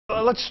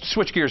Let's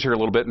switch gears here a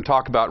little bit and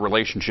talk about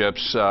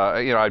relationships.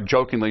 I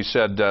jokingly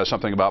said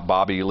something about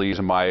Bobby Lee's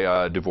and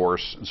my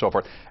divorce and so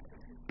forth.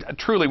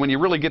 Truly, when you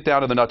really get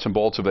down to the nuts and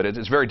bolts of it,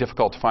 it's very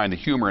difficult to find the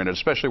humor in it,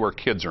 especially where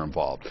kids are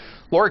involved.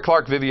 Lori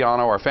Clark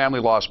Viviano, our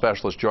family law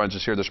specialist, joins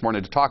us here this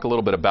morning to talk a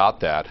little bit about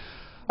that.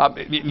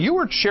 You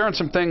were sharing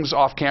some things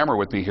off camera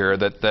with me here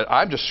that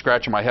I'm just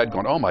scratching my head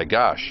going, oh my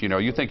gosh,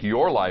 you think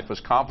your life is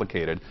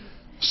complicated.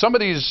 Some of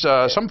these,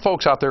 some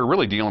folks out there are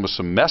really dealing with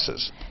some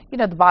messes.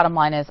 The bottom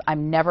line is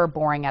I'm never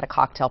boring at a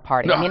cocktail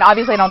party. No. I mean,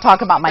 obviously I don't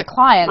talk about my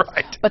clients,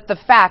 right. But the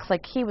facts,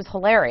 like he was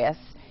hilarious.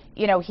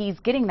 He's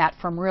getting that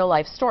from real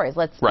life stories.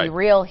 Let's be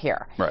real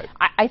here. Right.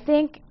 I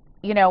think,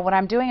 when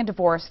I'm doing a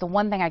divorce, the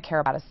one thing I care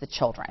about is the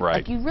children. Right.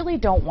 Like, you really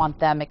don't want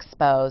them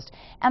exposed.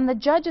 And the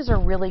judges are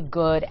really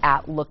good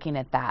at looking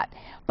at that.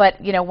 But,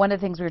 one of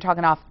the things we were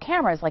talking off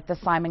camera is like the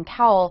Simon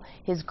Cowell,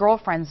 his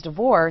girlfriend's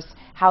divorce,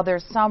 how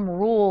there's some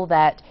rule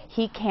that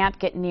he can't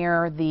get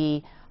near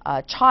the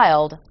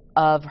child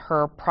of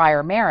her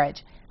prior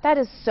marriage. That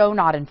is so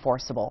not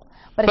enforceable.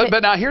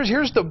 But now here's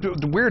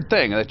the weird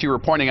thing that you were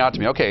pointing out to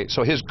me. Okay,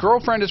 so his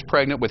girlfriend is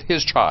pregnant with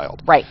his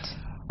child. Right.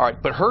 All right,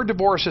 but her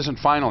divorce isn't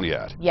final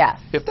yet. Yes.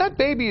 If that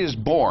baby is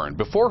born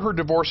before her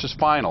divorce is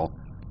final,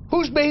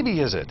 whose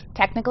baby is it?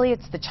 Technically,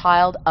 it's the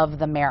child of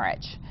the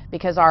marriage.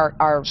 Because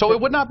So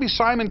it would not be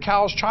Simon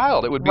Cowell's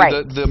child. It would be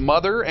the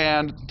mother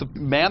and the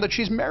man that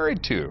she's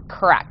married to.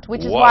 Correct.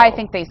 Which is why I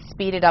think they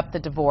speeded up the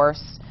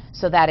divorce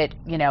so that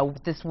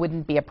this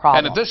wouldn't be a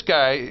problem. And if this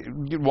guy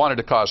wanted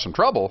to cause some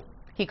trouble,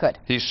 he could.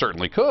 He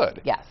certainly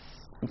could. Yes.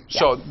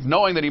 So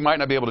knowing that he might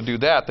not be able to do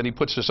that, then he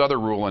puts this other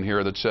rule in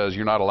here that says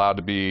you're not allowed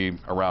to be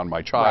around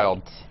my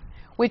child. Right.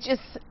 Which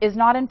is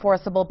not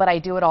enforceable, but I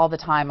do it all the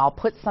time. I'll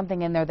put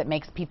something in there that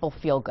makes people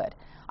feel good.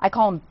 I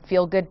call them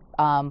feel good.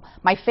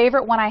 My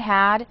favorite one I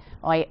had,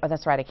 oh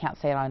that's right, I can't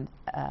say it on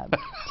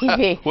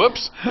TV.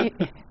 Whoops.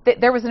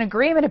 There was an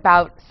agreement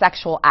about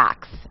sexual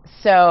acts.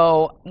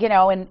 So,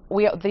 and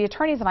the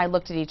attorneys and I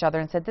looked at each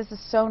other and said, this is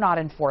so not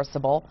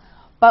enforceable.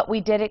 But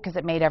we did it because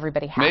it made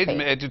everybody happy.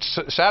 It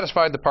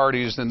satisfied the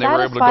parties, and they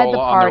were able to go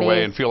on their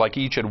way and feel like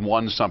each had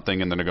won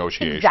something in the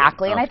negotiation.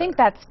 Exactly, and I think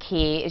that's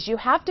key, is you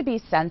have to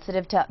be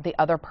sensitive to the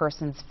other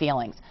person's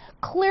feelings.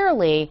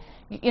 Clearly,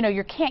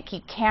 you can't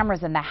keep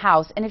cameras in the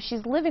house, and if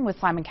she's living with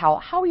Simon Cowell,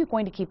 how are you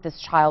going to keep this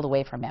child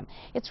away from him?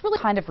 It's really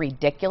kind of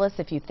ridiculous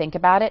if you think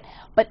about it,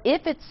 but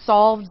if it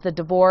solved the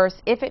divorce,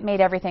 if it made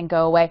everything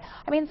go away,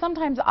 I mean,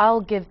 sometimes I'll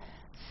give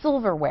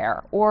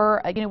silverware,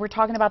 or we're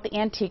talking about the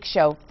antique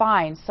show,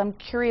 fine, some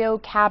curio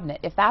cabinet,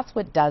 if that's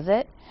what does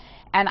it.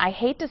 And I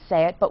hate to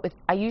say it, but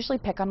I usually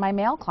pick on my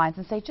male clients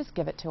and say, just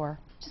give it to her.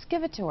 Just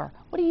give it to her.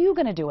 What are you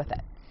going to do with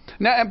it?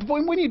 Now,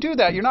 when you do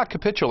that, you're not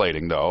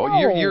capitulating, though.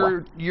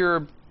 No.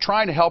 You're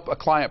trying to help a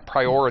client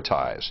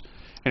prioritize,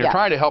 and you're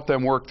trying to help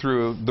them work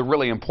through the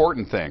really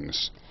important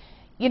things.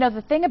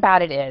 The thing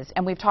about it is,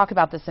 and we've talked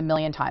about this a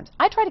million times,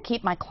 I try to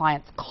keep my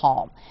clients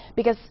calm,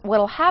 because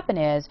what'll happen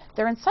is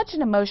they're in such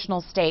an emotional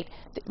state.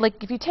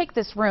 Like, if you take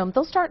this room,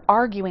 they'll start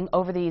arguing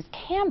over these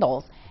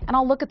candles, and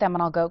I'll look at them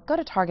and I'll go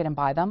to Target and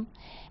buy them.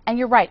 And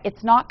you're right,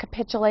 it's not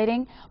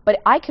capitulating,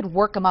 but I could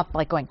work them up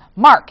like going,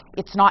 Mark,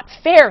 it's not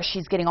fair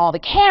she's getting all the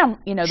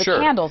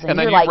candles. And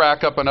then you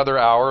rack up another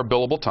hour of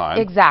billable time.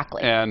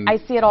 Exactly. And I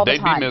see it all the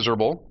time. They'd be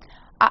miserable.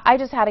 I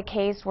just had a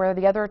case where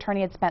the other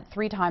attorney had spent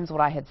 3 times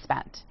what I had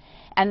spent.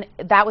 And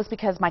that was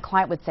because my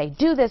client would say,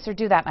 do this or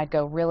do that. And I'd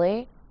go,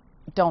 really?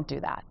 Don't do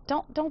that.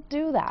 Don't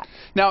do that.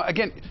 Now,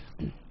 again,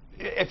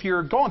 if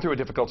you're going through a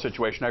difficult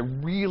situation, I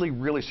really,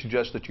 really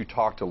suggest that you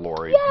talk to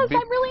Lori. Yes,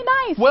 I'm really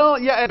nice. Well,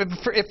 yeah,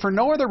 if for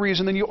no other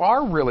reason than you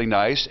are really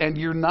nice, and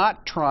you're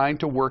not trying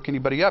to work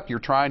anybody up. You're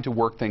trying to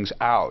work things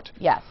out.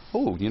 Yes.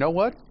 Oh, you know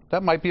what?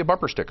 That might be a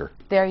bumper sticker.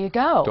 There you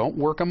go. Don't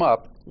work them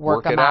up.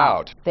 Work it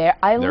out. There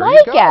you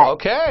like go. it.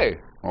 Okay.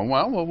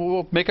 Well,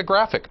 we'll make a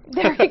graphic.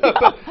 There you go.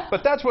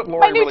 but that's what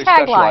Lori really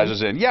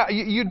specializes in. Yeah,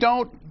 you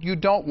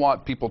don't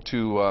want people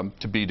to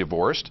be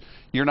divorced.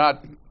 You're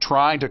not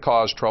trying to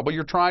cause trouble.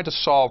 You're trying to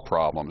solve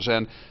problems,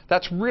 and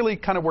that's really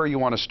kind of where you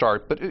want to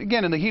start. But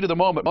again, in the heat of the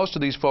moment, most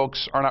of these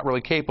folks are not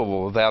really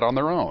capable of that on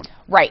their own.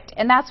 Right,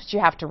 and that's what you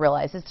have to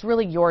realize. It's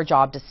really your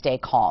job to stay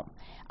calm.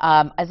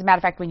 As a matter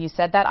of fact, when you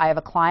said that, I have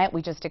a client,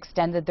 we just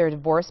extended their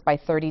divorce by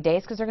 30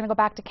 days because they're going to go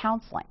back to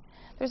counseling.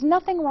 There's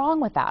nothing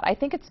wrong with that. I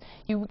think it's,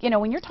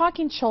 when you're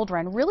talking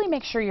children, really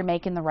make sure you're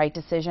making the right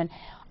decision,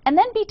 and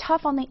then be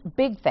tough on the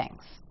big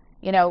things.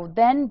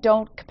 Then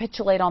don't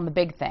capitulate on the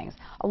big things.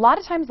 A lot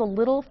of times the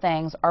little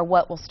things are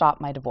what will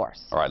stop my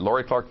divorce. All right,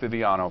 Lori Clark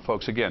Viviano,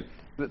 folks, again,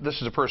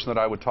 this is a person that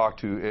I would talk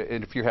to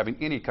if you're having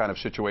any kind of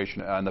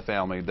situation in the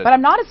family. But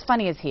I'm not as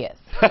funny as he is.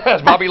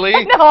 As Bobby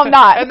Lee? No, I'm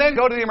not. And then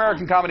go to the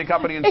American Comedy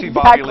Company and see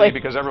Bobby Lee,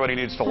 because everybody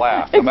needs to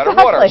laugh, no matter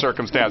what our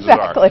circumstances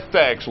are.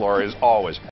 Thanks, Lori, as always.